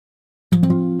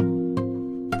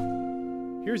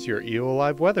Here's your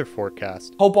EOAlive weather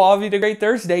forecast. Hope all of you had a great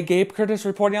Thursday. Gabe Curtis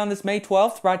reporting on this May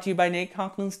 12th, brought to you by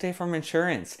Conklin Insurance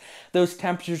Insurance. Those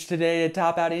temperatures today to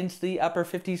top out into the upper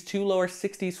 50s to lower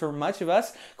 60s for much of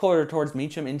us. Colder towards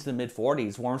Meacham into the mid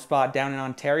 40s. Warm spot down in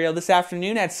Ontario this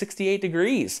afternoon at 68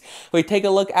 degrees. We take a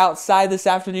look outside this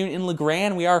afternoon in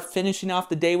LeGrand. We are finishing off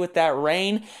the day with that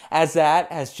rain as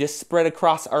that has just spread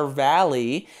across our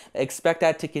valley. Expect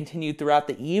that to continue throughout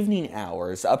the evening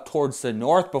hours up towards the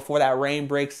north before that rain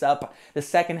breaks up the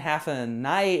second half of the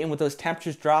night, and with those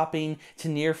temperatures dropping to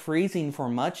near freezing for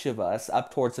much of us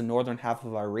up towards the northern half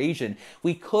of our region,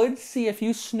 we could see a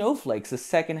few snowflakes the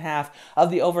second half of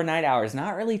the overnight hours.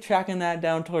 Not really tracking that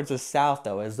down towards the south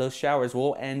though, as those showers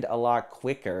will end a lot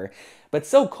quicker. But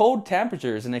still cold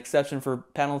temperatures, an exception for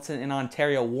Pendleton and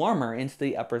Ontario, warmer into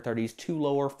the upper 30s to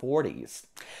lower 40s.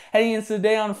 Heading into the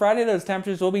day on Friday, those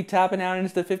temperatures will be topping out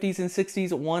into the 50s and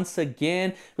 60s once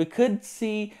again. We could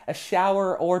see a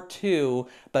shower or two,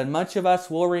 but much of us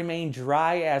will remain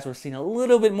dry as we're seeing a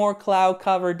little bit more cloud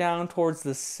cover down towards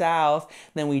the south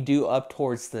than we do up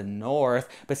towards the north,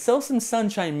 but still some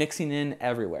sunshine mixing in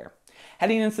everywhere.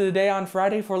 Heading into the day on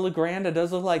Friday for LeGrand, it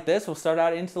does look like this. We'll start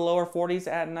out into the lower 40s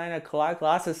at 9 o'clock.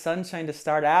 Lots of sunshine to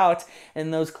start out,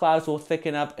 and those clouds will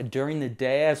thicken up during the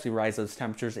day as we rise those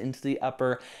temperatures into the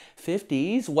upper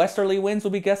 50s. Westerly winds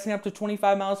will be gusting up to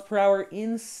 25 miles per hour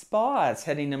in spots.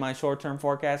 Heading to my short-term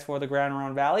forecast for the Grand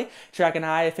Ronde Valley. Tracking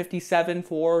high at 57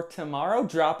 for tomorrow.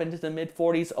 Drop into the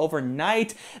mid-40s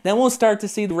overnight. Then we'll start to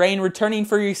see the rain returning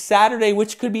for your Saturday,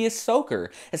 which could be a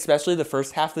soaker, especially the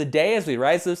first half of the day as we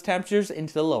rise those temperatures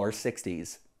into the lower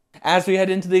 60s. As we head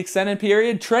into the extended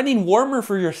period, trending warmer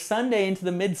for your Sunday into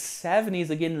the mid-70s.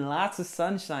 Again, lots of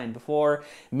sunshine before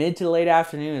mid to late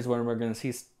afternoon is when we're going to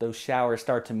see those showers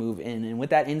start to move in. And with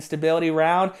that instability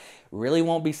around, really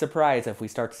won't be surprised if we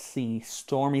start to see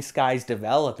stormy skies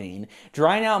developing.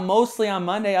 Drying out mostly on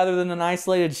Monday other than an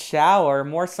isolated shower.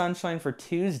 More sunshine for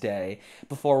Tuesday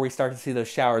before we start to see those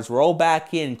showers roll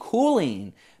back in,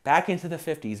 cooling back into the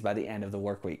 50s by the end of the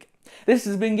work week. This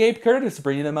has been Gabe Curtis,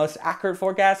 bringing you the most accurate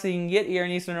forecasting you can get here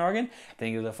in Eastern Oregon.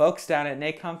 Thank you to the folks down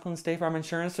at Conklin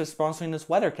Insurance for sponsoring this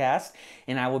weathercast,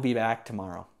 and I will be back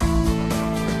tomorrow.